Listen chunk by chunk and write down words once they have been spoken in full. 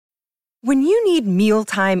When you need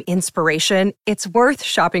mealtime inspiration, it's worth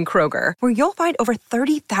shopping Kroger, where you'll find over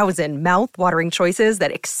 30,000 mouth-watering choices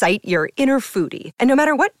that excite your inner foodie. And no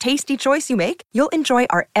matter what tasty choice you make, you'll enjoy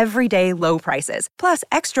our everyday low prices, plus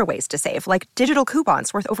extra ways to save, like digital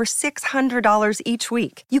coupons worth over $600 each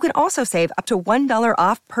week. You can also save up to $1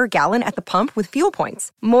 off per gallon at the pump with fuel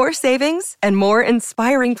points. More savings and more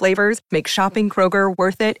inspiring flavors make shopping Kroger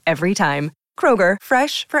worth it every time. Kroger,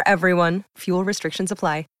 fresh for everyone. Fuel restrictions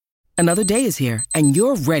apply. Another day is here, and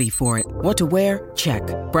you're ready for it. What to wear? Check.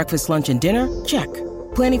 Breakfast, lunch, and dinner? Check.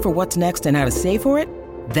 Planning for what's next and how to save for it?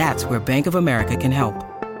 That's where Bank of America can help.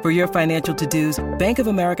 For your financial to-dos, Bank of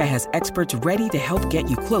America has experts ready to help get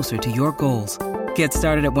you closer to your goals. Get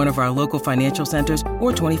started at one of our local financial centers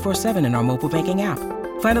or 24/7 in our mobile banking app.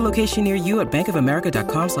 Find a location near you at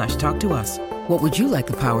bankofamerica.com/talktous. What would you like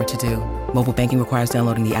the power to do? Mobile banking requires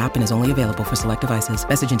downloading the app and is only available for select devices.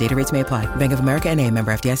 Message and data rates may apply. Bank of America N.A.,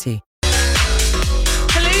 member FDIC.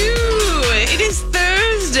 Hello, it is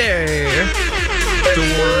Thursday.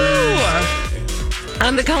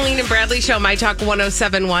 On the Colleen and Bradley Show, My Talk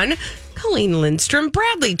 1071. Colleen Lindstrom,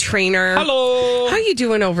 Bradley Trainer. Hello. How you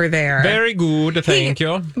doing over there? Very good, thank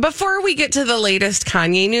you. Before we get to the latest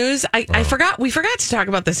Kanye news, I forgot. We forgot to talk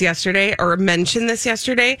about this yesterday or mention this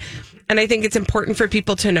yesterday, and I think it's important for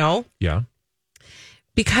people to know. Yeah.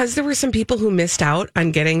 Because there were some people who missed out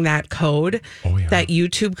on getting that code, that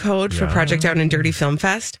YouTube code for Project Down and Dirty Film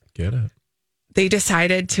Fest. Get it. They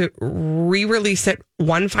decided to re-release it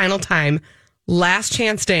one final time. Last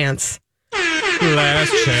Chance Dance.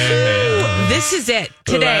 Last chance. This is it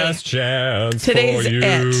today. Last chance. Today's for you.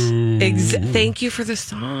 it. Thank you for the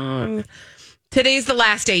song. Today's the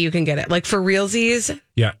last day you can get it, like for realsies.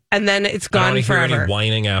 Yeah. And then it's I don't gone want to hear forever. any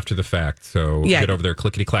whining after the fact. So get over there,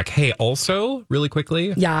 clickety clack. Hey, also, really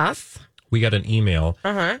quickly. Yes. We got an email.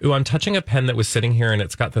 Ooh, I'm touching a pen that was sitting here and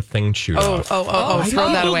it's got the thing chewed off. Throw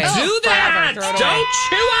that away. Do that. Don't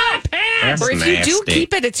chew out pens. Or if you do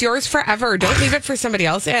keep it, it's yours forever. Don't leave it for somebody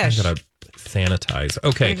else. I gotta sanitize.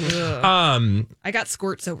 Okay. I got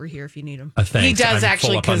squirts over here if you need them. Thanks. He does I'm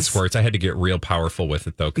actually, full up on 'cause- squirts. I had to get real powerful with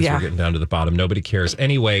it though, because we're getting down to the bottom. Nobody cares.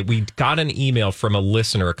 Anyway, we got an email from a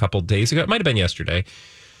listener a couple days ago. It might have been yesterday,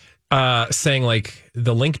 saying like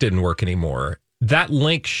the link didn't work anymore. That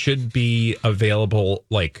link should be available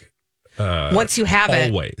like once you have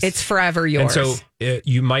always. it's forever yours. And so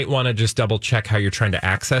you might want to just double check how you're trying to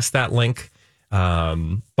access that link.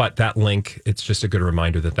 But that link, it's just a good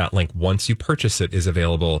reminder that link, once you purchase it, is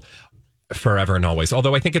available forever and always.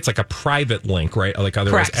 Although I think it's like a private link, right? Like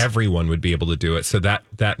otherwise everyone would be able to do it. So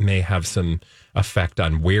that may have some effect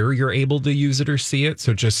on where you're able to use it or see it.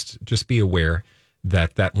 So just be aware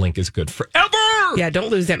that link is good forever. Yeah, don't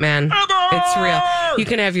lose it, man. It's real. You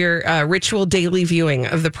can have your ritual daily viewing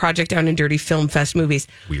of the Project Down and Dirty Film Fest movies.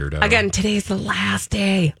 Weirdo. Again, today's the last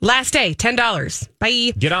day. Last day, $10.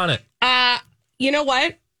 Bye. Get on it. You know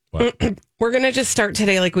what? We're going to just start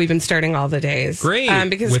today like we've been starting all the days. Great.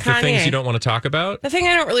 Because with Kanye, the things you don't want to talk about? the thing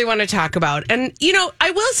I don't really want to talk about. And,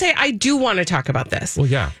 I will say I do want to talk about this. Well,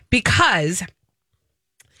 yeah. Because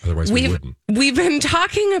otherwise we wouldn't. We've been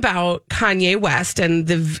talking about Kanye West and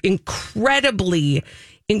the incredibly,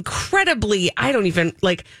 I don't even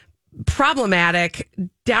problematic,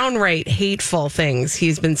 downright hateful things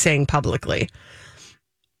he's been saying publicly.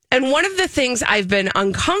 And one of the things I've been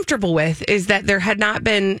uncomfortable with is that there had not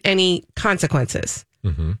been any consequences.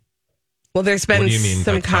 Mm-hmm. Well, there's been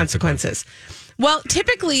some consequences. Well,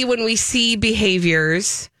 typically when we see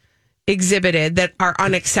behaviors exhibited that are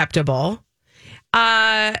unacceptable,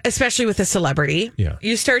 especially with a celebrity,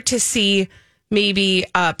 you start to see maybe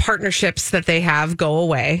partnerships that they have go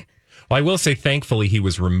away. Well, I will say, thankfully, he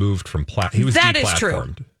was removed from he was that deplatformed. is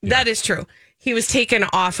true. Yeah. That is true. He was taken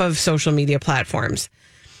off of social media platforms.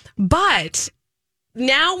 But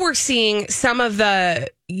now we're seeing some of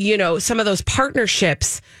those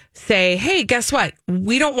partnerships say, hey, guess what?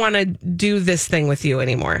 We don't want to do this thing with you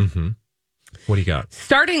anymore. Mm-hmm. What do you got?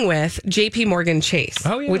 Starting with JP Morgan Chase,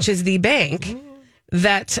 which is the bank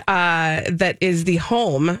that is the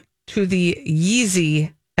home to the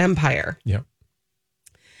Yeezy empire. Yeah.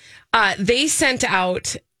 They sent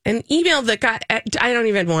out an email that got, I don't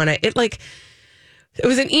even want it. It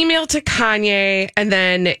was an email to Kanye, and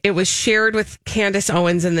then it was shared with Candace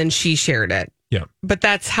Owens, and then she shared it. Yeah. But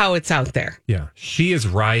that's how it's out there. Yeah. She is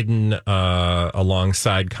riding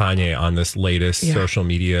alongside Kanye on this latest social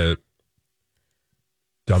media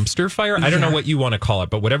dumpster fire. I don't know what you want to call it,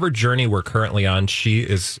 but whatever journey we're currently on, she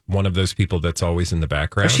is one of those people that's always in the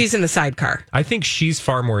background. She's in the sidecar. I think she's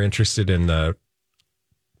far more interested in the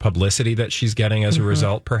publicity that she's getting as a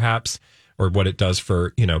result, perhaps, or what it does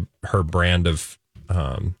for, her brand of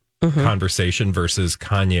conversation versus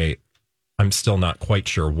Kanye, I'm still not quite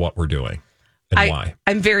sure what we're doing and why.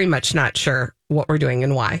 I'm very much not sure what we're doing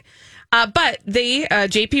and why. But they,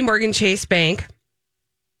 JP Morgan Chase Bank,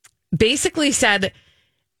 basically said,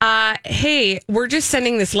 hey, we're just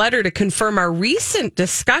sending this letter to confirm our recent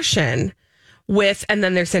discussion with, and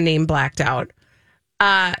then there's a name blacked out,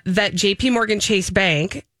 that JP Morgan Chase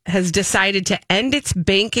Bank has decided to end its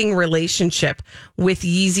banking relationship with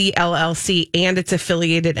Yeezy LLC and its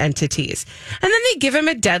affiliated entities. And then they give him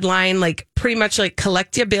a deadline, like pretty much like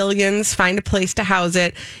collect your billions, find a place to house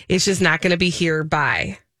it. It's just not going to be here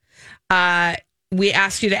by. We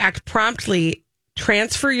ask you to act promptly,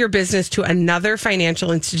 transfer your business to another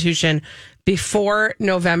financial institution before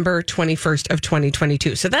November 21st of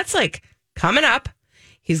 2022. So that's like coming up.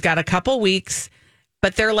 He's got a couple weeks.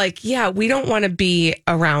 But they're like, yeah, we don't want to be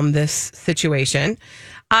around this situation.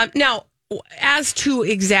 Now, as to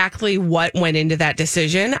exactly what went into that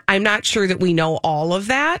decision, I'm not sure that we know all of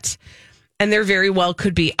that. And there very well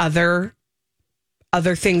could be other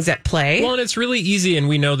things at play. Well, and it's really easy, and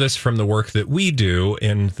we know this from the work that we do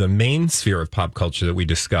in the main sphere of pop culture that we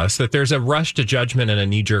discuss, that there's a rush to judgment and a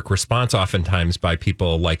knee-jerk response oftentimes by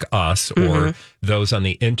people like us or those on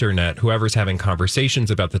the internet, whoever's having conversations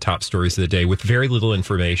about the top stories of the day with very little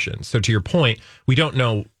information. So to your point, we don't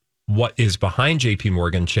know what is behind JP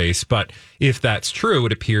Morgan Chase, but if that's true,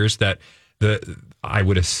 it appears that I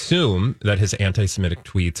would assume that his anti-Semitic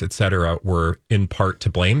tweets, et cetera, were in part to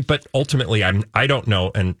blame. But ultimately, I don't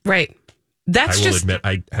know. And right. That's I will admit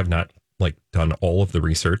I have not done all of the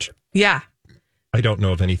research. Yeah. I don't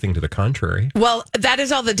know of anything to the contrary. Well, that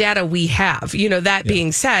is all the data we have. You know, that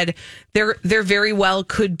being said, there very well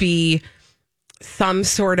could be some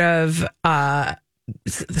sort of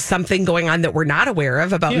something going on that we're not aware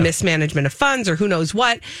of about mismanagement of funds or who knows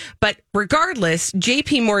what. But regardless,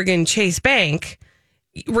 JP Morgan Chase Bank,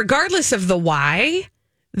 regardless of the why,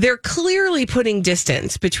 they're clearly putting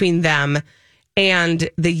distance between them and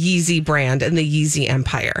the Yeezy brand and the Yeezy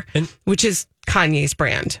empire, which is Kanye's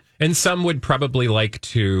brand. And some would probably like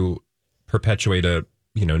to perpetuate a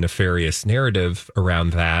nefarious narrative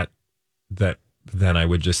around that then I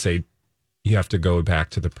would just say you have to go back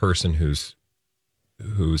to the person who's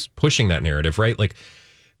pushing that narrative, right? Like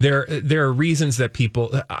there are reasons that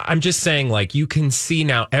people, I'm just saying, like, you can see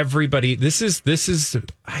now everybody, this is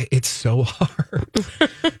it's so hard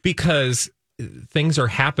because things are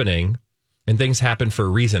happening and things happen for a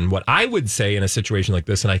reason. What I would say in a situation like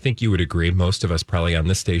this, and I think you would agree, most of us probably on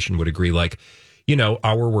this station would agree, like,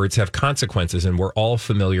 our words have consequences, and we're all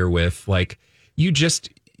familiar with, like,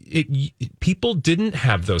 people didn't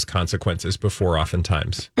have those consequences before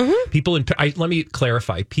oftentimes. People let me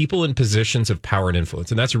clarify, people in positions of power and influence.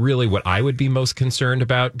 And that's really what I would be most concerned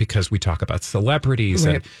about, because we talk about celebrities,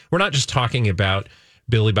 right, and we're not just talking about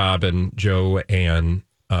Billy Bob and Joe and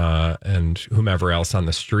whomever else on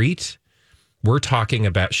the street. We're talking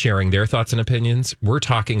about sharing their thoughts and opinions. We're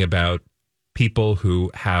talking about people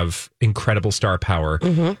who have incredible star power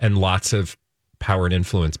and lots of power and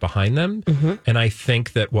influence behind them. And I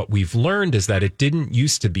think that what we've learned is that it didn't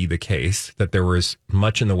used to be the case that there was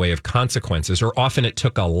much in the way of consequences, or often it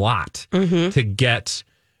took a lot to get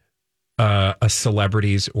a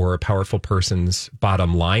celebrity's or a powerful person's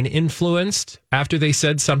bottom line influenced after they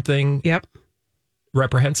said something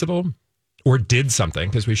reprehensible or did something.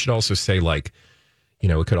 Because we should also say, like,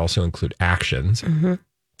 it could also include actions.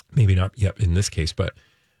 Maybe not in this case, but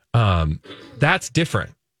that's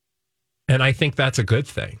different. And I think that's a good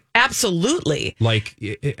thing. Absolutely. Like,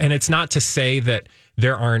 and it's not to say that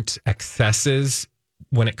there aren't excesses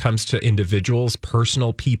when it comes to individuals,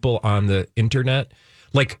 personal people on the internet.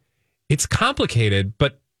 Like, it's complicated,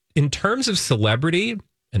 but in terms of celebrity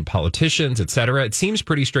and politicians, et cetera, it seems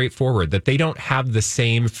pretty straightforward that they don't have the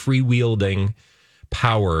same freewheeling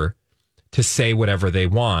power to say whatever they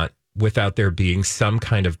want without there being some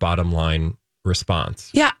kind of bottom line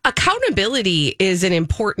response. Yeah. Accountability is an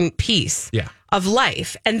important piece of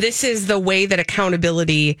life. And this is the way that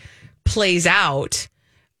accountability plays out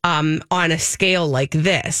on a scale like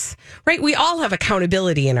this, right? We all have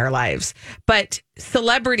accountability in our lives, but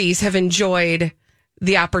celebrities have enjoyed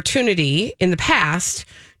the opportunity in the past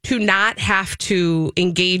to not have to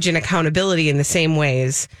engage in accountability in the same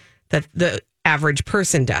ways that the average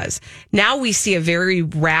person does. Now we see a very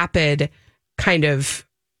rapid kind of,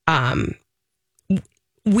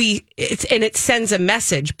 it sends a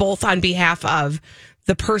message both on behalf of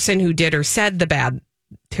the person who did or said the bad,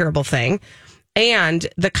 terrible thing, and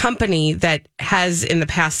the company that has in the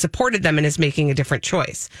past supported them and is making a different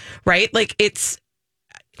choice, right? Like it's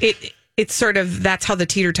it's sort of, that's how the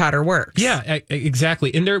teeter-totter works. Yeah,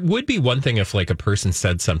 exactly. And there would be one thing if like a person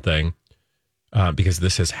said something, because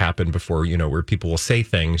this has happened before, where people will say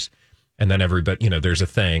things and then everybody, there's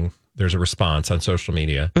a response on social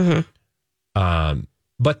media. Mm-hmm.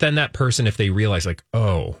 But then that person, if they realize like,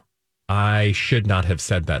 oh, I should not have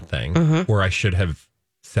said that thing, or I should have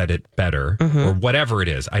said it better, or whatever it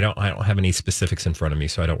is. I don't have any specifics in front of me,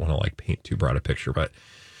 so I don't want to like paint too broad a picture, but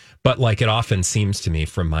like it often seems to me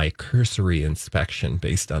from my cursory inspection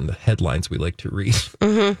based on the headlines we like to read,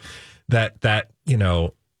 that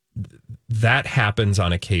that happens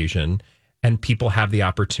on occasion, and people have the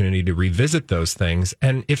opportunity to revisit those things.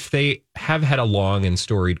 And if they have had a long and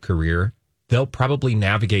storied career, they'll probably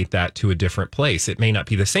navigate that to a different place. It may not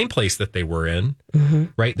be the same place that they were in,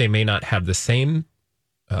 right? They may not have the same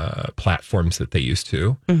platforms that they used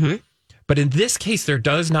to. But in this case, there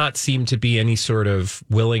does not seem to be any sort of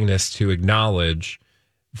willingness to acknowledge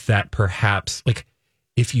that perhaps, like,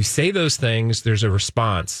 if you say those things, there's a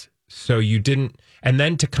response. So you didn't, and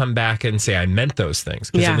then to come back and say, I meant those things.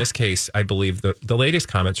 Because in this case, I believe the latest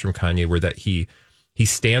comments from Kanye were that he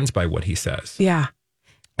stands by what he says. Yeah.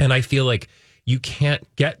 And I feel like you can't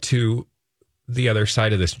get to the other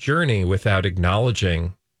side of this journey without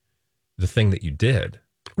acknowledging the thing that you did.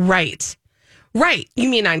 Right. You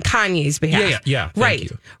mean on Kanye's behalf? Yeah. Right.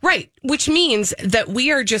 Right. Which means that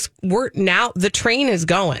we're now, the train is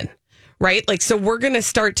going, right? Like, so we're going to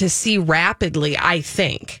start to see rapidly, I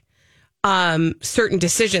think, certain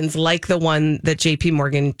decisions like the one that JP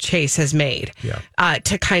Morgan Chase has made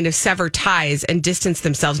to kind of sever ties and distance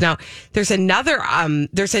themselves. Now, there's another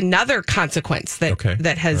consequence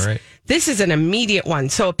that has, this is an immediate one.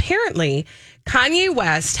 So apparently Kanye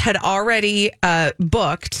West had already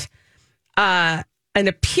booked an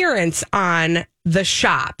appearance on The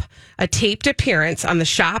Shop, a taped appearance on The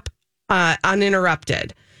Shop,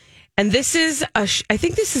 Uninterrupted. And this is I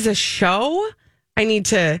think this is a show.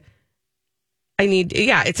 It's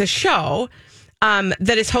a show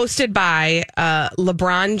that is hosted by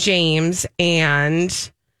LeBron James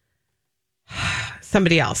and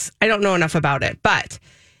somebody else. I don't know enough about it, but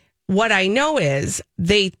what I know is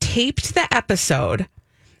they taped the episode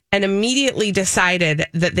and immediately decided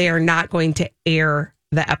that they are not going to air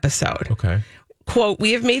the episode. Okay. Quote,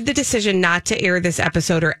 we have made the decision not to air this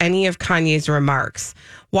episode or any of Kanye's remarks.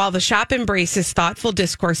 While The Shop embraces thoughtful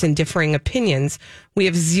discourse and differing opinions, we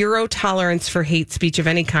have zero tolerance for hate speech of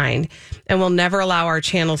any kind and will never allow our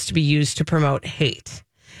channels to be used to promote hate.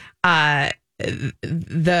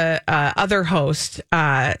 The other host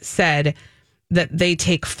said that they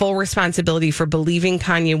take full responsibility for believing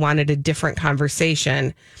Kanye wanted a different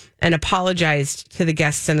conversation and apologized to the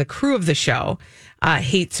guests and the crew of the show.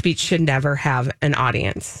 Hate speech should never have an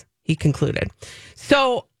audience, he concluded.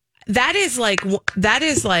 So that is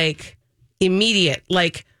like immediate.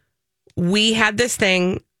 Like, we had this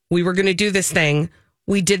thing, we were going to do this thing,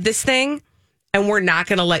 we did this thing, and we're not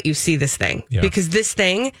going to let you see this thing because this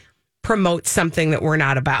thing promotes something that we're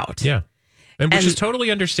not about. Yeah. And which is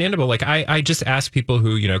totally understandable. Like, I just ask people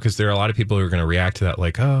who, because there are a lot of people who are going to react to that,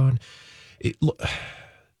 like,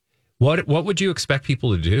 what would you expect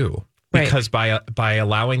people to do? Because by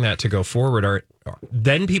allowing that to go forward,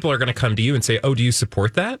 then people are going to come to you and say, oh, do you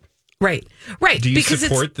support that? Right. Do you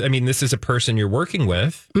support, this is a person you're working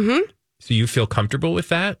with. Mm-hmm. So you feel comfortable with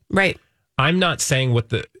that? Right. I'm not saying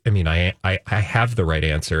I have the right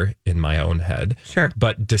answer in my own head. Sure.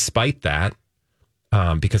 But despite that,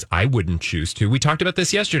 because I wouldn't choose to. We talked about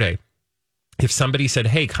this yesterday. If somebody said,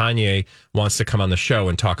 hey, Kanye wants to come on the show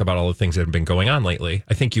and talk about all the things that have been going on lately,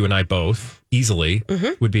 I think you and I both easily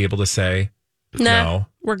would be able to say, no,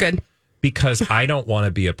 we're good. Because I don't want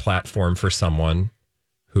to be a platform for someone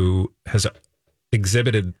who has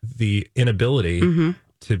exhibited the inability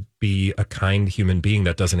to be a kind human being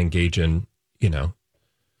that doesn't engage in, in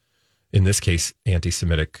this case,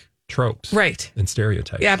 anti-Semitic tropes. Right. And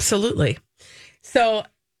stereotypes. Yeah, absolutely. So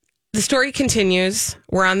the story continues.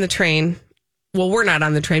 We're on the train. Well, we're not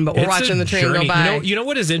on the train, but we're watching the train go by. You know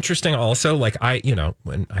what is interesting also? Like,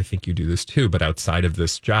 when I think you do this too, but outside of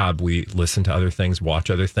this job, we listen to other things, watch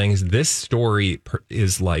other things. This story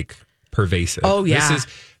is like pervasive. Oh, yeah.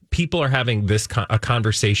 People are having a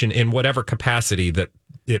conversation in whatever capacity that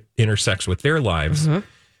it intersects with their lives in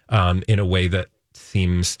a way that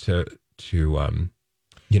seems to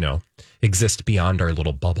exist beyond our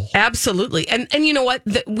little bubble. Absolutely. And you know what?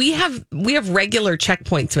 We have regular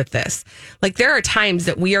checkpoints with this. Like, there are times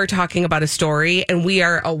that we are talking about a story and we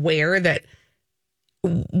are aware that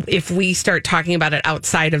if we start talking about it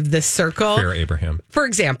outside of this circle, Farrah Abraham, for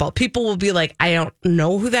example, people will be like, I don't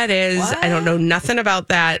know who that is. What? I don't know nothing about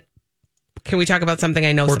that. can we talk about something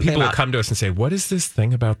I know Or something people about? will come to us and say, what is this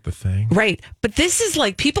thing about the thing? Right. But this is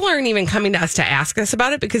like, people aren't even coming to us to ask us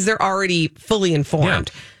about it because they're already fully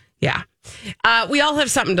informed. Yeah. We all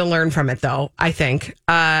have something to learn from it, though, I think.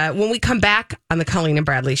 When we come back on the Colleen and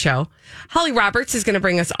Bradley show, Holly Roberts is going to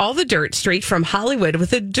bring us all the dirt straight from Hollywood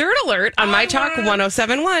with a dirt alert on My Talk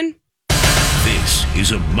 107.1. This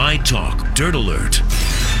is a My Talk Dirt Alert.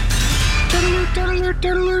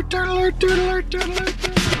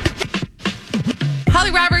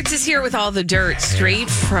 Holly Roberts is here with all the dirt straight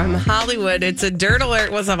from Hollywood. It's a dirt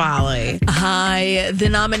alert with a volley. Hi. The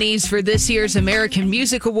nominees for this year's American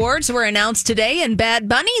Music Awards were announced today, and Bad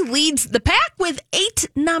Bunny leads the pack with 8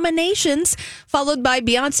 nominations, followed by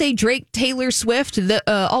Beyonce, Drake, Taylor Swift.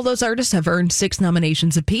 All those artists have earned 6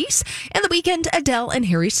 nominations apiece. And The Weeknd, Adele, and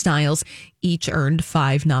Harry Styles each earned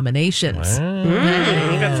 5 nominations.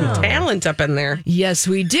 You got some talent up in there. Yes,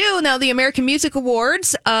 we do. Now, the American Music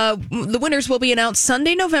Awards, the winners will be announced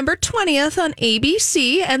Sunday, November 20th on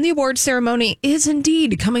ABC, and the award ceremony is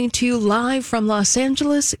indeed coming to you live from Los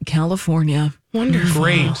Angeles, California. Wonderful.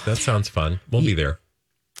 Great. That sounds fun. We'll be there.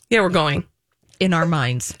 Yeah, we're going. In our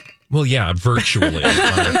minds. Well, yeah, virtually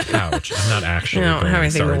on a couch. I'm not actually I don't going. have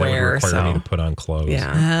anything Sorry, to wear, that would require me so- to put on clothes.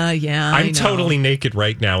 Yeah. Yeah, I'm totally naked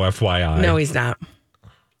right now, FYI. No, he's not.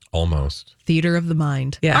 Almost. Theater of the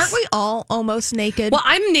mind. Yes. Aren't we all almost naked? Well,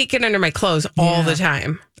 I'm naked under my clothes all the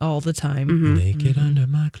time. all the time. Mm-hmm. Naked under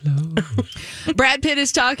my clothes. Brad Pitt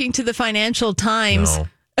is talking to the Financial Times. No.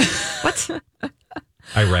 What?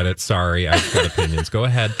 I read it. Sorry. I've got opinions. Go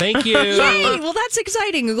ahead. Thank you. Yay! Well, that's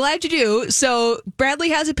exciting. I'm glad you do. So, Bradley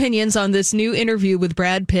has opinions on this new interview with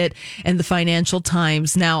Brad Pitt and the Financial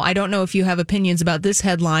Times. Now, I don't know if you have opinions about this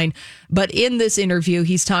headline, but in this interview,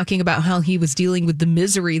 he's talking about how he was dealing with the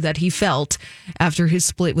misery that he felt after his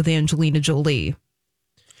split with Angelina Jolie.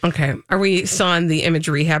 Okay. Are we still on the Image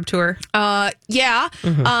Rehab tour? Yeah.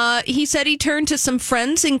 He said he turned to some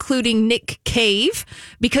friends, including Nick Cave,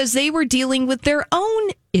 because they were dealing with their own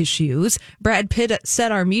issues. Brad Pitt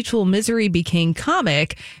said our mutual misery became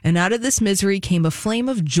comic, and out of this misery came a flame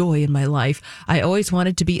of joy in my life. I always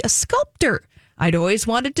wanted to be a sculptor. I'd always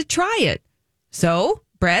wanted to try it. So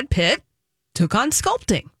Brad Pitt took on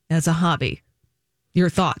sculpting as a hobby. Your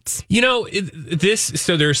thoughts? You know,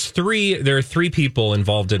 so there are 3 people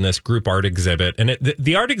involved in this group art exhibit, and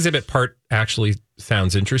the art exhibit part actually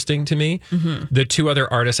sounds interesting to me. Mm-hmm. The 2 other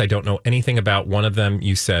artists I don't know anything about. One of them,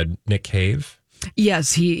 you said Nick Cave.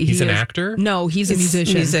 Yes, he's an actor? No, he's a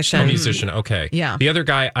musician. A musician, okay. Yeah. The other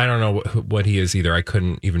guy, I don't know what he is either. I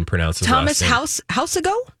couldn't even pronounce his Thomas last name.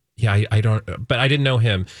 Housego? Yeah, I don't, but I didn't know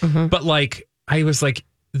him. Mm-hmm. But like, I was like,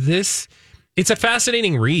 it's a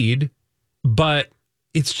fascinating read, but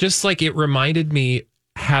it's just like, it reminded me,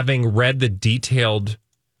 having read the detailed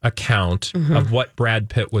account of what Brad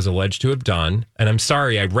Pitt was alleged to have done. And I'm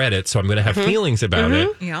sorry, I read it, so I'm going to have feelings about it.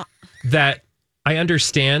 Yeah. That I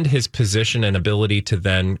understand his position and ability to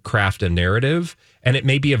then craft a narrative. And it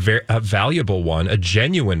may be a valuable one, a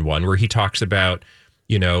genuine one, where he talks about,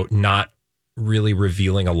 not really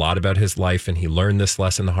revealing a lot about his life, and he learned this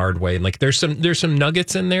lesson the hard way. And like, there's some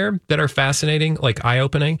nuggets in there that are fascinating, like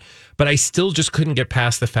eye-opening, but I still just couldn't get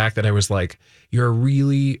past the fact that I was like, you're a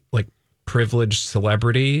really like privileged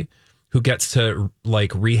celebrity who gets to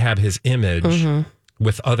like rehab his image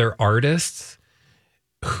with other artists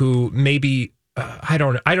who maybe I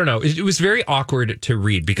don't know. It was very awkward to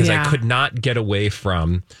read because I could not get away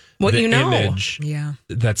from what the image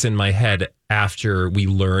that's in my head after we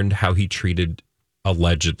learned how he treated,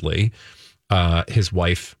 allegedly, his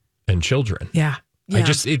wife and children. Yeah.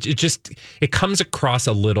 It comes across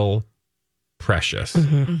a little precious.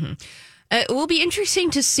 It will be interesting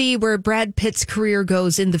to see where Brad Pitt's career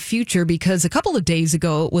goes in the future, because a couple of days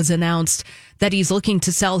ago it was announced that he's looking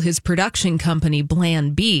to sell his production company,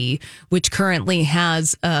 Plan B, which currently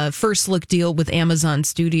has a first look deal with Amazon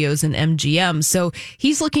Studios and MGM. So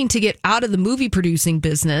he's looking to get out of the movie producing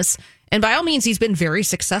business. And by all means, he's been very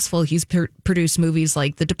successful. He's produced movies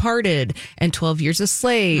like The Departed and 12 Years a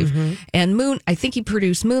Slave and I think he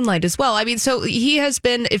produced Moonlight as well. I mean, so he has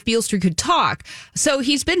been, if Beale Street could talk. So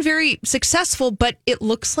he's been very successful, but it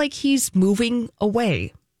looks like he's moving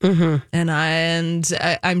away. And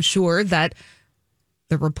I'm sure that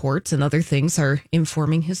the reports and other things are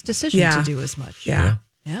informing his decision to do as much. Yeah.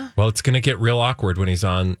 Well, it's going to get real awkward when he's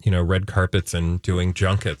on, red carpets and doing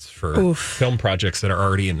junkets for film projects that are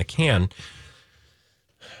already in the can.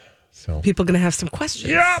 So People going to have some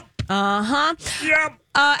questions. Yep. Yep.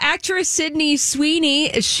 Actress Sydney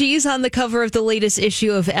Sweeney, she's on the cover of the latest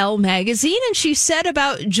issue of Elle magazine, and she said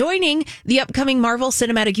about joining the upcoming Marvel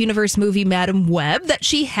Cinematic Universe movie Madam Web that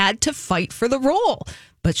she had to fight for the role.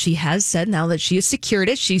 But she has said now that she has secured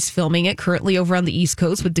it, she's filming it currently over on the East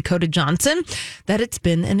Coast with Dakota Johnson, that it's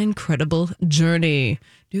been an incredible journey.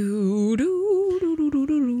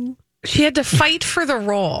 She had to fight for the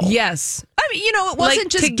role. Yes. I mean, it wasn't Like,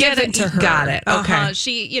 just to get given it, to her. got it. Okay.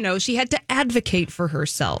 She had to advocate for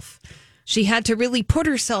herself. She had to really put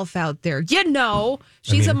herself out there.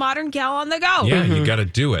 She's a modern gal on the go. Yeah, you got to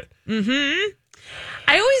do it.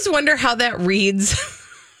 I always wonder how that reads,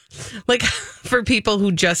 like, for people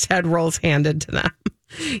who just had roles handed to them.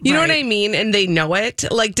 You know what I mean? And they know it.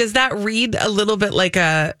 Like, does that read a little bit like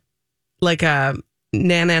a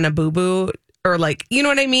Nana and a Boo Boo? Or like, you know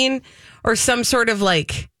what I mean? Or some sort of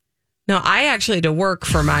like, no, I actually had to work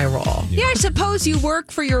for my role. Yeah, I suppose you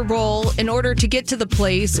work for your role in order to get to the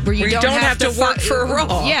place where you don't have to work for a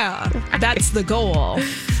role. Yeah, that's the goal.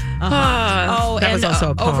 That was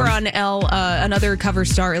also a poem. Over on Elle, another cover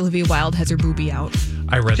star, Olivia Wilde, has her boobie out.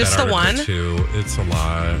 I read Just that the article one? too. It's a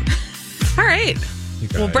lot. All right.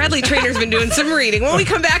 Well, Bradley Trainor's been doing some reading. When we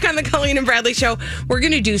come back on the Colleen and Bradley Show, we're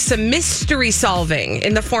going to do some mystery solving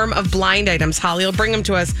in the form of blind items. Holly will bring them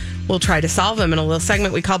to us. We'll try to solve them in a little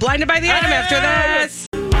segment we call Blinded by the Item after this.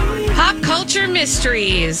 Pop culture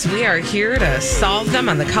mysteries. We are here to solve them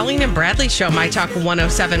on the Colleen and Bradley Show. My Talk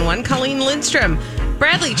 107.1. Colleen Lindstrom,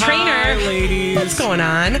 Bradley Trainer. Hi, ladies. What's going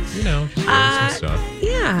on? Some stuff.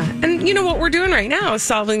 Yeah. And you know what we're doing right now is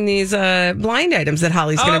solving these blind items that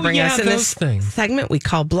Holly's going to bring us in this segment we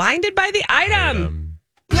call Blinded by the Item.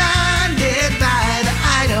 Blinded by the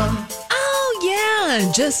item. Oh,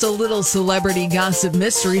 yeah. Just a little celebrity gossip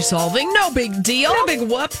mystery solving. No big deal. No big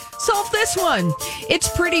whoop. Solve this one. It's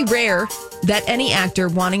pretty rare that any actor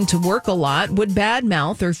wanting to work a lot would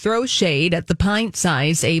badmouth or throw shade at the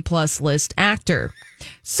pint-sized A-plus list actor.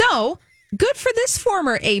 So, good for this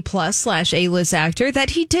former A+/A-list actor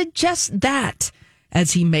that he did just that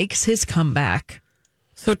as he makes his comeback.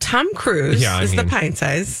 So Tom Cruise is the pint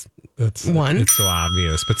size one. It's so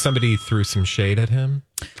obvious, but somebody threw some shade at him.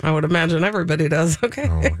 I would imagine everybody does. Okay.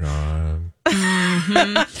 Oh, God.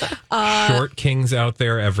 Short kings out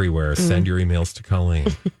there everywhere. Send your emails to Colleen.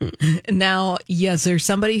 Now, yes, there's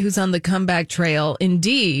somebody who's on the comeback trail.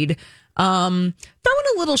 Indeed. Throwing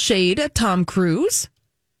a little shade at Tom Cruise.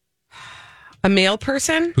 A male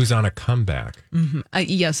person? Who's on a comeback. Mm-hmm.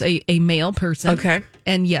 Yes, a male person. Okay.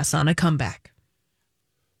 And yes, on a comeback.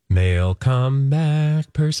 Male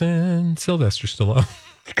comeback person. Sylvester Stallone.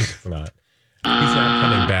 He's not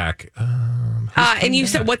coming back. And you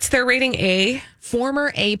said, what's their rating? A?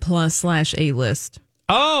 Former A+/A-list.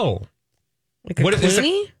 Oh. Like a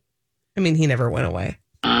Clooney? I mean, he never went away.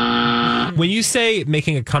 When you say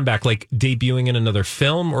making a comeback, like debuting in another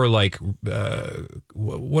film, or like,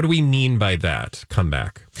 what do we mean by that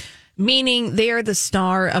comeback? Meaning they are the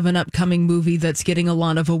star of an upcoming movie that's getting a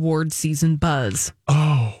lot of award season buzz.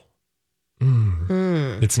 Oh.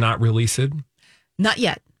 It's not released? Not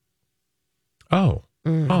yet. Oh.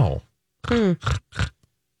 Oh.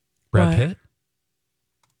 Brad Pitt?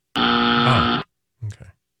 Oh. Okay.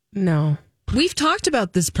 No. We've talked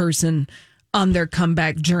about this person on their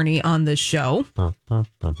comeback journey on this show.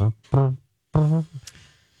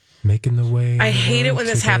 Making the way. I hate it when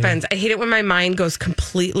this happens. I hate it when my mind goes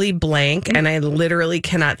completely blank and I literally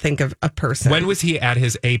cannot think of a person. When was he at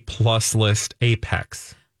his A+ list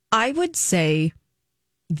apex? I would say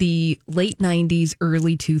the late 90s,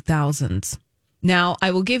 early 2000s. Now,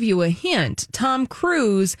 I will give you a hint. Tom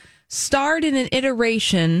Cruise starred in an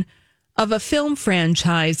iteration of a film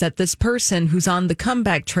franchise that this person who's on the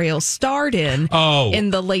comeback trail starred in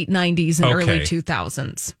the late 90s and early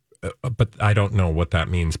 2000s. But I don't know what that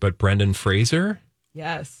means. But Brendan Fraser?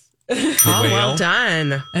 Yes. Well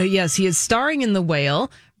done. Yes, he is starring in The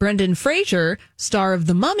Whale. Brendan Fraser, star of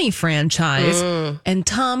the Mummy franchise. And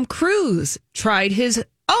Tom Cruise tried his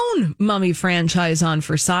own Mummy franchise on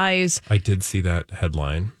for size. I did see that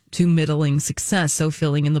headline. To middling success. So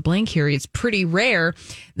filling in the blank here, it's pretty rare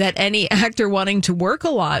that any actor wanting to work a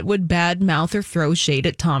lot would badmouth or throw shade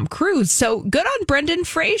at Tom Cruise. So good on Brendan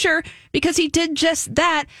Fraser because he did just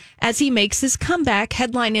that as he makes his comeback.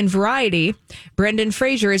 Headline in Variety, Brendan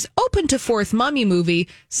Fraser is open to fourth Mummy movie,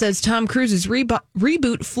 says Tom Cruise's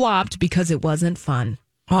reboot flopped because it wasn't fun.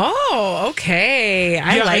 Oh, okay.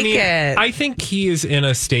 I it. I think he is in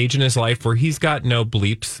a stage in his life where he's got no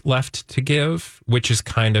bleeps left to give, which is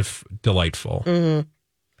kind of delightful. Mm-hmm.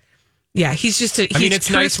 Yeah, he's just it's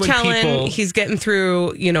nice when people... He's getting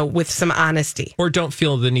through, with some honesty. Or don't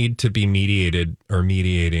feel the need to be mediating,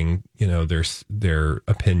 their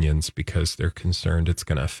opinions because they're concerned it's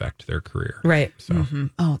going to affect their career. Right. So. Mm-hmm.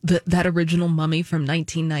 Oh, that original Mummy from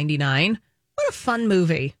 1999. What a fun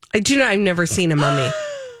movie. I've never seen a Mummy.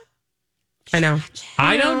 I know.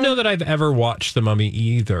 I don't know that I've ever watched The Mummy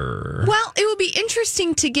either. Well, it would be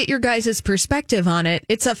interesting to get your guys' perspective on it.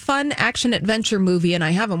 It's a fun action-adventure movie, and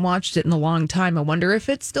I haven't watched it in a long time. I wonder if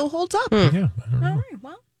it still holds up. Yeah, I don't know. All right,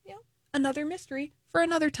 well, yeah, another mystery for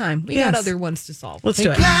another time. We Yes. got other ones to solve. Let's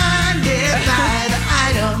do it. Blinded by the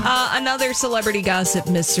item. Another celebrity gossip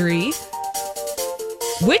mystery.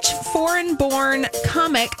 Which foreign-born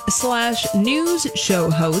comic/news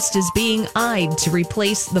show host is being eyed to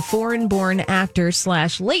replace the foreign-born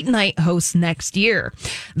actor/late-night host next year?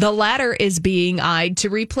 The latter is being eyed to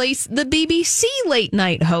replace the BBC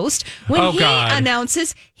late-night host when Oh, he God.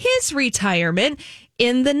 announces his retirement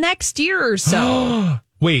in the next year or so.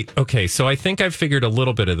 Wait, okay, so I think I've figured a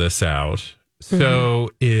little bit of this out. So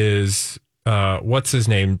is, what's his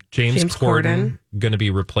name? James Corden going to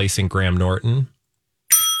be replacing Graham Norton?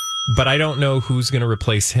 But I don't know who's going to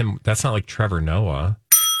replace him. That's not like Trevor Noah.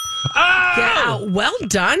 Yeah, well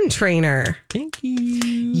done, trainer. Thank you.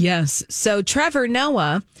 Yes. So Trevor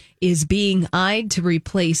Noah is being eyed to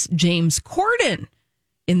replace James Corden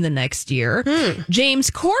in the next year.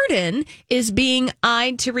 James Corden is being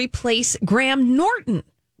eyed to replace Graham Norton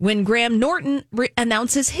when Graham Norton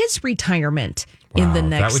announces his retirement in the Wow,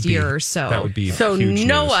 that next would be- year or so. That would be So huge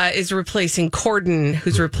Noah news. is replacing Corden,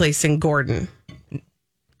 who's replacing Gordon.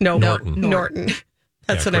 No, Norton.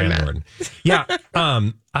 That's what I Graham meant. Norton. Yeah,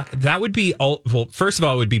 that would be well. First of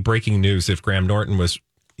all, it would be breaking news if Graham Norton was,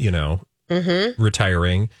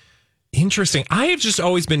 retiring. Interesting. I have just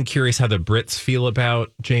always been curious how the Brits feel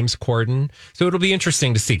about James Corden. So it'll be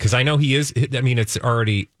interesting to see because I know he is. I mean, it's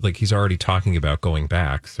already like he's already talking about going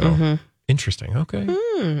back. So interesting. Okay.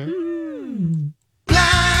 Blinded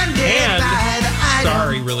by the item.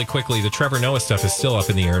 Sorry, really quickly, the Trevor Noah stuff is still up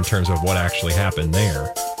in the air in terms of what actually happened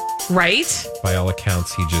there. Right? By all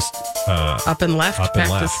accounts, he just Up and left, Up and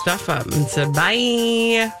packed left. his stuff up and said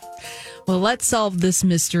bye. Well, let's solve this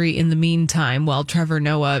mystery in the meantime while Trevor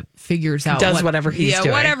Noah figures out Whatever he's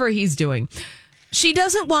doing. whatever he's doing. She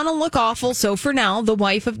doesn't want to look awful, so for now, the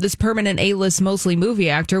wife of this permanent A-list, mostly movie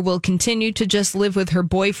actor, will continue to just live with her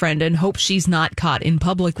boyfriend and hope she's not caught in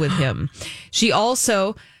public with him. She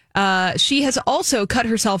has also cut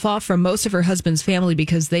herself off from most of her husband's family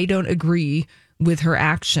because they don't agree with her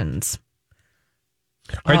actions.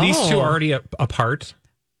 Are these two already apart?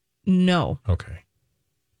 No. Okay.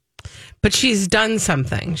 But she's done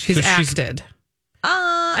something. She's So she's- acted.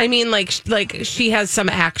 I mean, like she has some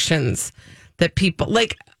actions that people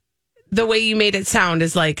like. The way you made it sound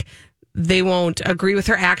is like they won't agree with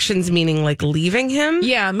her actions, meaning like leaving him.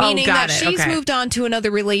 Yeah, meaning got that it. she's Okay. moved on to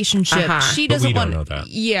another relationship. She But doesn't we want don't know that.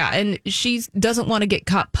 Yeah, and she doesn't want to get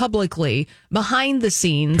caught publicly behind the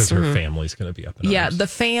scenes. Because her family's going to be up in Yeah, arms. the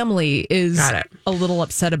family is Got it. a little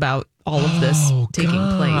upset about all of this taking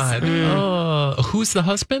place. Who's the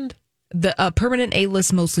husband? The permanent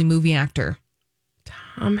A-list, mostly movie actor.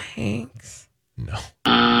 Tom Hanks. No.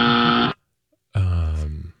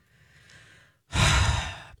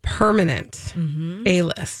 Permanent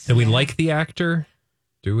A-list. And we like the actor,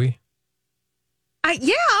 do we? I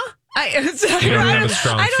You don't have a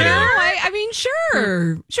strong I don't feeling. know. I mean,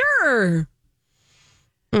 sure.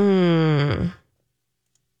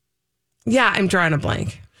 Yeah, I'm drawing a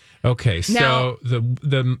blank. Okay, so Now-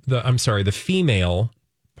 the female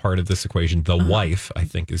part of this equation, the wife, I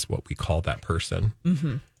think is what we call that person.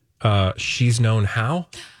 She's known how?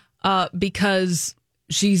 Because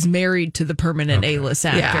she's married to the permanent A-list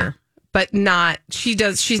actor. Yeah, but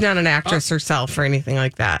she's not an actress herself or anything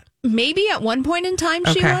like that. Maybe at one point in time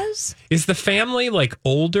she Okay. was. Is the family like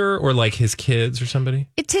older or like his kids or somebody?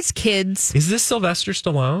 It's his kids. Is this Sylvester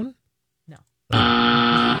Stallone?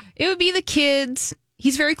 It would be the kids.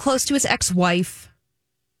 He's very close to his ex-wife.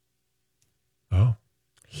 Oh.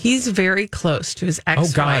 He's very close to his Oh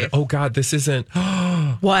ex-wife. God. Oh God. This isn't.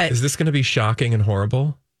 What? Is this going to be shocking and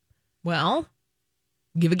horrible? Well,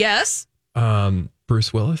 give a guess.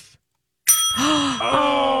 Bruce Willis?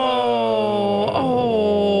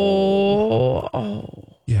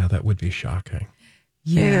 Oh. Yeah, that would be shocking.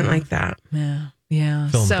 I didn't like that. Yeah.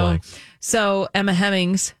 Fill in the blanks. So Emma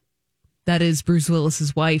Hemmings, that is Bruce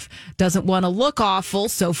Willis's wife, doesn't want to look awful.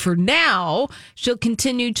 So for now, she'll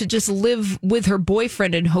continue to just live with her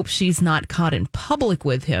boyfriend and hope she's not caught in public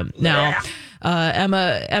with him. Now,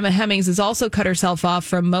 Emma Hemmings has also cut herself off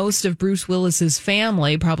from most of Bruce Willis's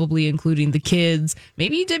family, probably including the kids.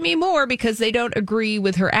 Maybe Demi Moore because they don't agree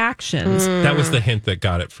with her actions. That was the hint that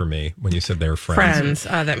got it for me when you said they were friends. Friends.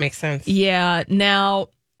 That makes sense. Yeah. Now,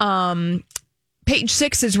 Page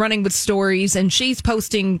Six is running with stories, and she's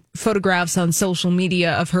posting photographs on social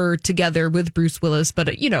media of her together with Bruce Willis. But,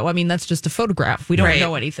 that's just a photograph. We don't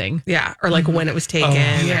know anything. Yeah, or like when it was taken.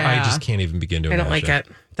 I just can't even begin to I imagine. don't like it.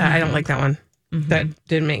 I don't like that one. That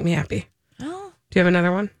didn't make me happy. Oh, Do you have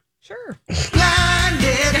another one? sure. It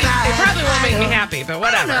probably won't make me happy, but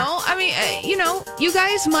whatever. You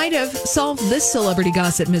guys might have solved this celebrity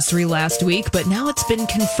gossip mystery last week, but now it's been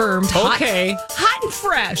confirmed. Okay. Hot and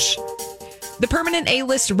fresh. The permanent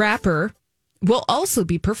A-list rapper will also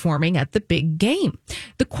be performing at the big game.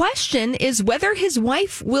 The question is whether his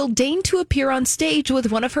wife will deign to appear on stage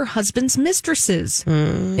with one of her husband's mistresses.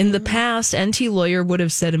 In the past, NT Lawyer would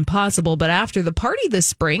have said impossible, but after the party this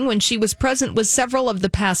spring, when she was present with several of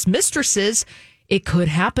the past mistresses, it could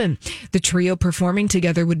happen. The trio performing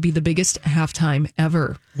together would be the biggest halftime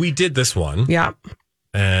ever. We did this one. Yeah.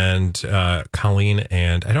 And Colleen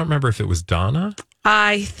and I don't remember if it was Donna.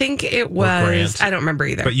 I think it was. Grant. I don't remember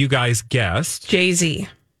either. But you guys guessed. Jay-Z.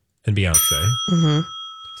 And Beyonce. Mm-hmm.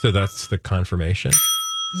 So that's the confirmation.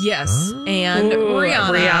 Yes. And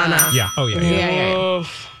Rihanna. Yeah. Oh, yeah.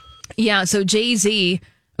 Yeah, so Jay-Z,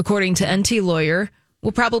 according to NT Lawyer,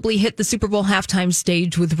 will probably hit the Super Bowl halftime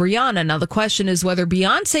stage with Rihanna. Now, the question is whether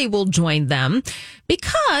Beyonce will join them,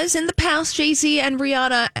 because in the past, Jay-Z and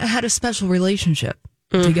Rihanna had a special relationship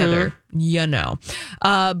together.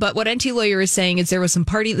 But what NT Lawyer is saying is there was some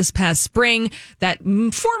party this past spring that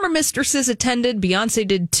former mistresses attended. Beyonce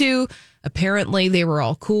did too. Apparently, they were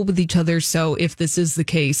all cool with each other. So if this is the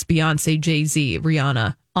case, Beyonce, Jay-Z,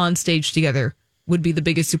 Rihanna on stage together would be the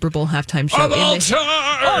biggest Super Bowl halftime show of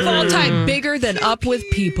all time. Bigger than Up with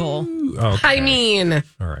People. Okay. I mean,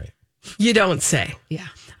 all right. You don't say. Yeah.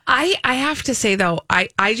 I have to say, though,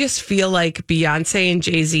 I just feel like Beyonce and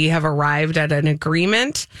Jay-Z have arrived at an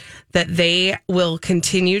agreement that they will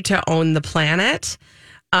continue to own the planet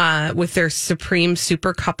with their supreme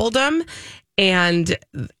super coupledom. And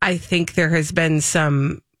I think there has been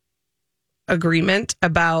some agreement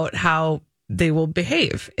about how they will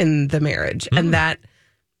behave in the marriage. And that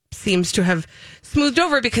seems to have smoothed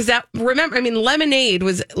over because Lemonade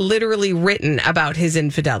was literally written about his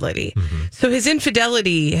infidelity. So his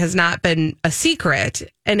infidelity has not been a secret.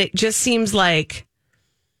 And it just seems like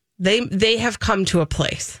they have come to a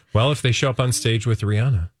place. Well, if they show up on stage with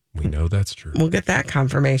Rihanna, we know that's true. We'll get that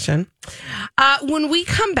confirmation. When we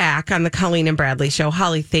come back on the Colleen and Bradley show,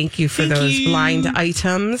 Holly, thank you for those blind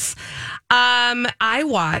items. I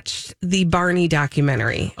watched the Barney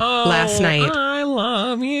documentary last night. I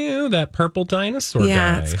love you. That purple dinosaur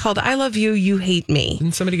Yeah, guy. it's called I Love You, You Hate Me.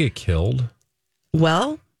 Didn't somebody get killed?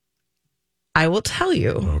 Well, I will tell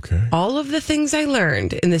you all of the things I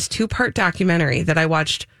learned in this 2-part documentary that I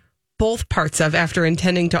watched both parts of after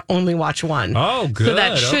intending to only watch one. Oh, good. So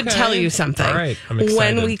that should tell you something. All right, I'm excited.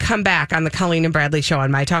 When we come back on the Colleen and Bradley show on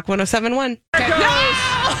My Talk 1071.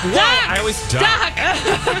 I always duck.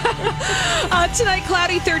 Tonight,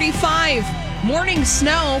 cloudy 35. Morning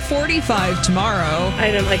snow 45 tomorrow. I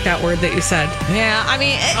didn't like that word that you said. Yeah, I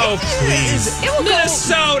mean, please. It will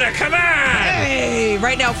Minnesota, come on. Hey,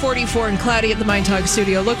 right now 44 and cloudy at the Mind Talk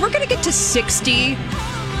studio. Look, we're going to get to 60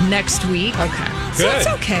 next week. Okay. So Good. it's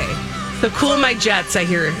okay. So cool my jets, I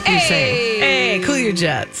hear you say. Hey, cool your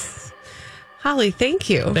jets. Holly,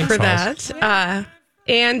 thank you Thanks, for that.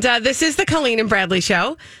 And this is the Colleen and Bradley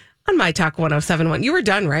show on My Talk 1071. You were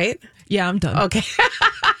done, right? Yeah, I'm done. Okay.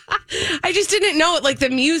 I just didn't know it. Like the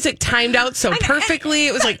music timed out so perfectly.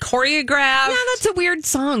 It was like choreographed. Yeah, that's a weird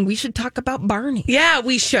song. We should talk about Barney. Yeah,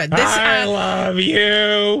 we should. I love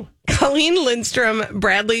you. Colleen Lindstrom,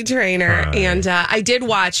 Bradley Trainer, and I did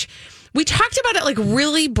watch. We talked about it like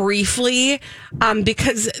really briefly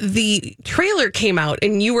because the trailer came out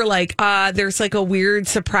and you were like, there's like a weird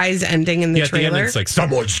surprise ending in the At the trailer. end, it's like,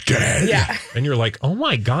 someone's dead. Yeah. And you're like, oh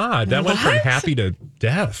my God, that went from happy to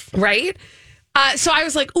death. Right? So I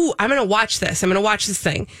was like, ooh, I'm going to watch this. I'm going to watch this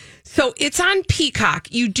thing. So it's on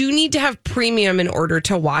Peacock. You do need to have premium in order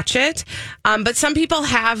to watch it. But some people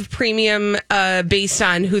have premium based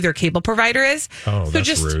on who their cable provider is. Oh, so that's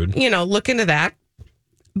just, rude. Look into that.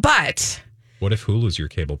 But What if Hulu's your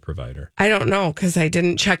cable provider? I don't know because I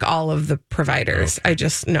didn't check all of the providers. Okay. I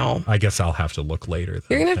just know. I guess I'll have to look later.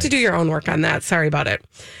 You're going to have to do your own work on that. Sorry about it.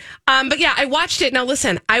 But yeah, I watched it. Now,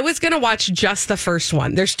 listen, I was going to watch just the first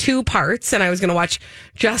one. There's 2 parts, and I was going to watch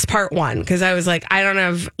just part 1 because I was like,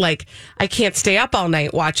 I can't stay up all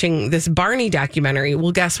night watching this Barney documentary.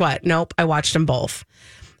 Well, guess what? Nope, I watched them both.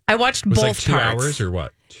 I watched It was both like 2 parts. hours or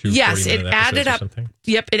what? Yes, it 40-minute added episodes or up. something?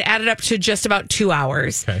 Yep, it added up to just about 2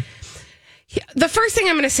 hours. Okay. The first thing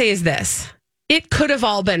I'm going to say is this. It could have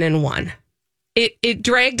all been in one. it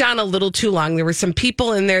dragged on a little too long. There were some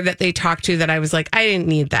people in there that they talked to that I was like, I didn't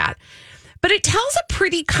need that. But it tells a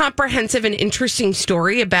pretty comprehensive and interesting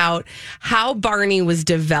story about how Barney was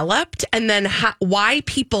developed and then why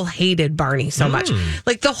people hated Barney so much.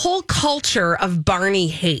 Like the whole culture of Barney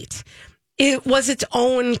hate. It was its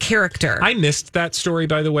own character. I missed that story,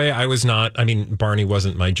 by the way. Barney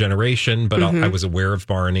wasn't my generation, but I was aware of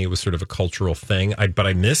Barney. It was sort of a cultural thing. But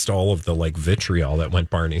I missed all of the vitriol that went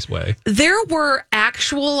Barney's way. There were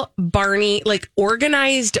actual Barney,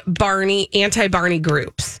 organized Barney, anti-Barney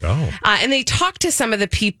groups. Oh. And they talked to some of the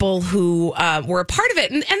people who were a part of it.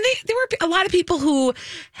 And there were a lot of people who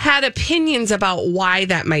had opinions about why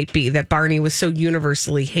that might be, that Barney was so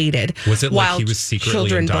universally hated. Was it like he was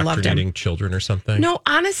secretly indoctrinating children or something? No,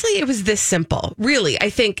 honestly, it was this simple. Really, I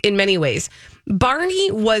think in many ways, Barney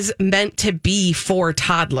was meant to be for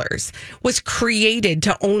toddlers, was created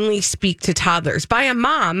to only speak to toddlers by a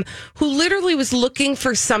mom who literally was looking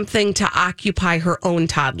for something to occupy her own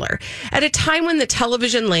toddler. At a time when the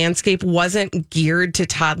television landscape wasn't geared to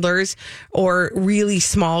toddlers or really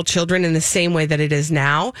small children in the same way that it is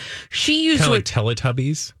now, she used kind of like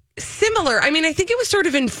Teletubbies. Similar. I mean, I think it was sort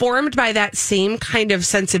of informed by that same kind of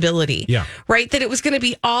sensibility. Yeah. Right? That it was going to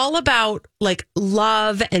be all about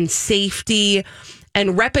love and safety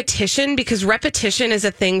and repetition, because repetition is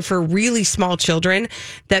a thing for really small children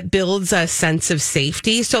that builds a sense of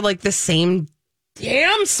safety. So the same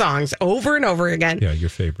damn songs over and over again. Yeah, your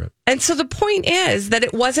favorite. And so the point is that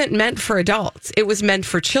it wasn't meant for adults. It was meant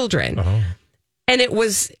for children. Oh. And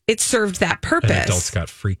it served that purpose. And adults got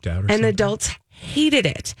freaked out or something? And adults hated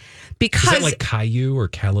it because is that like Caillou or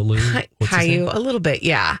Callaloo? Caillou, a little bit,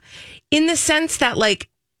 yeah. In the sense that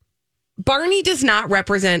Barney does not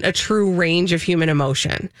represent a true range of human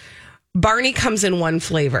emotion. Barney comes in one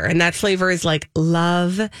flavor, and that flavor is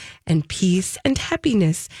love and peace and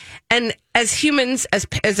happiness. And as humans,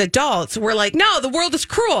 as adults, we're no, the world is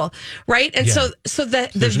cruel, right? And so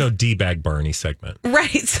there's no D-bag Barney segment,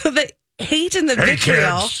 right? So the hate and the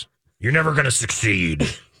vitriol. Kids, you're never going to succeed.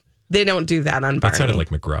 They don't do that on Barney. That sounded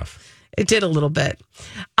like McGruff. It did a little bit.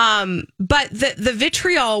 But the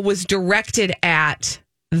vitriol was directed at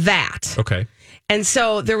that. Okay. And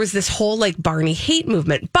so there was this whole Barney hate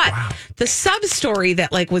movement. But the sub story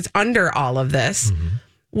that was under all of this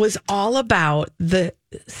was all about the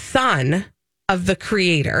son of the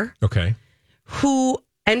creator. Okay. Who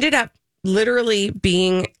ended up literally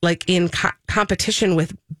being in competition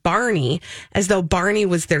with Barney, as though Barney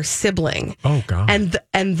was their sibling. Oh God!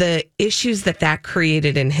 And the issues that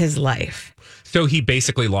created in his life. So he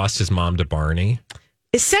basically lost his mom to Barney.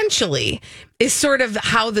 Essentially, is sort of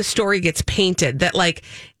how the story gets painted.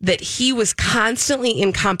 That he was constantly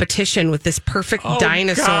in competition with this perfect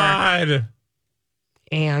dinosaur. God.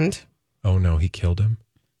 And oh no, he killed him.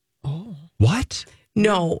 Oh, what?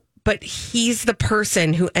 No. But he's the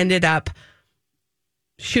person who ended up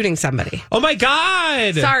shooting somebody. Oh my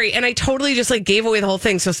God. Sorry. And I totally just gave away the whole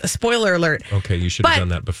thing. So spoiler alert. Okay. You should have done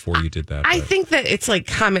that before you did that. I think that it's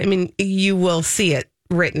common. I mean, you will see it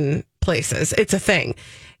written places. It's a thing.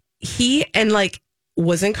 He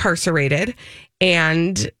was incarcerated,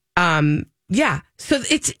 and yeah. So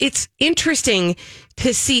it's interesting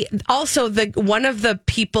to see also one of the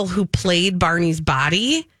people who played Barney's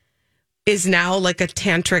body is now a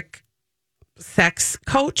tantric sex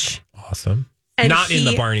coach. Awesome. And not in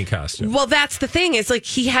the Barney costume. Well, that's the thing. Is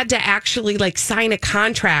he had to actually sign a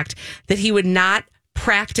contract that he would not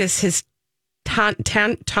practice his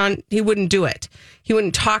he wouldn't do it. He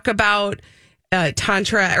wouldn't talk about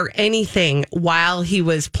tantra or anything while he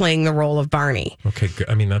was playing the role of Barney. Okay, good.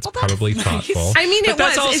 I mean, that's probably nice. Thoughtful. I mean, but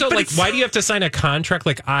that's also why do you have to sign a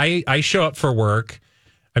contract? I show up for work.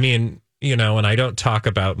 I mean, and I don't talk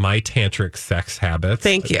about my tantric sex habits.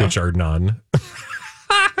 Thank you. Which are none.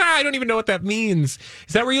 I don't even know what that means.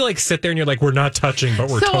 Is that where you sit there and you're we're not touching,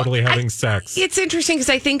 but we're totally having sex? It's interesting because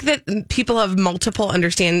I think that people have multiple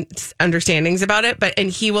understandings about it, and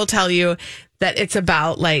he will tell you that it's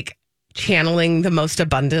about channeling the most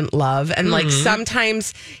abundant love, and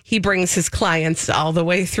sometimes he brings his clients all the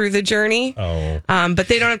way through the journey. Oh, but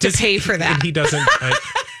they don't have to pay for that. He doesn't.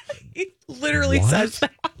 He literally says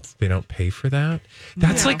that they don't pay for that.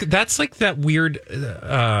 That's that weird.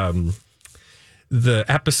 The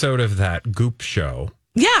episode of that Goop show.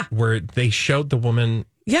 Yeah. Where they showed the woman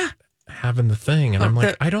having the thing. And I'm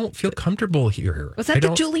I don't feel comfortable here. Was that the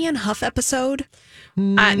Julianne Hough episode?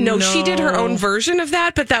 No, she did her own version of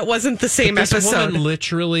that, but that wasn't the same this episode. Woman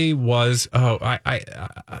literally was,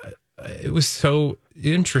 it was so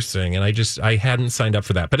interesting. And I hadn't signed up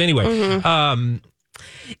for that. But anyway,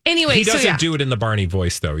 Anyway, He doesn't do it in the Barney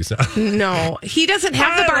voice, though. He's not. No, he doesn't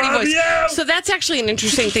have the Barney voice. you. So that's actually an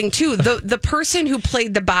interesting thing too. The person who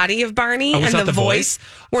played the body of Barney was and that the voice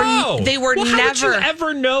were they were well, never how did you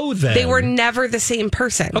ever know that? They were never the same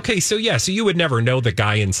person. Okay, so you would never know the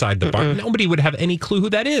guy inside the bar. Nobody would have any clue who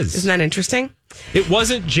that is. Isn't that interesting? It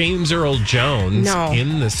wasn't James Earl Jones No.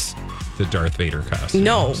 in the Darth Vader costume.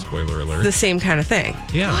 No. Spoiler alert. The same kind of thing.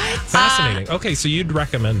 Yeah. Fascinating. Okay, so you'd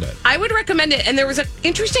recommend it. I would recommend it. And there was an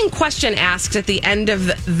interesting question asked at the end of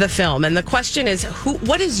the film. And the question is,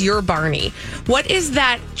 what is your Barney? What is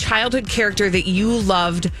that childhood character that you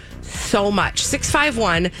loved so much?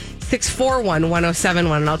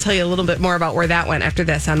 651-641-1071. And I'll tell you a little bit more about where that went after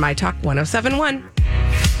this on My Talk 1071.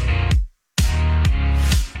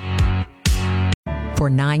 For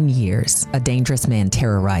 9 years, a dangerous man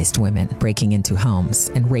terrorized women, breaking into homes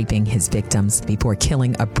and raping his victims before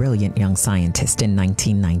killing a brilliant young scientist in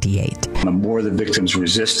 1998. The more the victims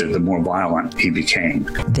resisted, the more violent he became.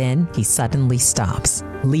 Then he suddenly stops,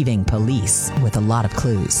 leaving police with a lot of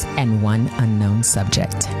clues and one unknown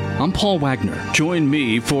subject. I'm Paul Wagner. Join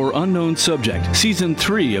me for Unknown Subject, Season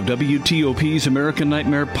 3 of WTOP's American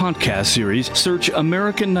Nightmare podcast series. Search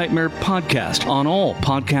American Nightmare Podcast on all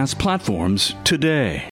podcast platforms today.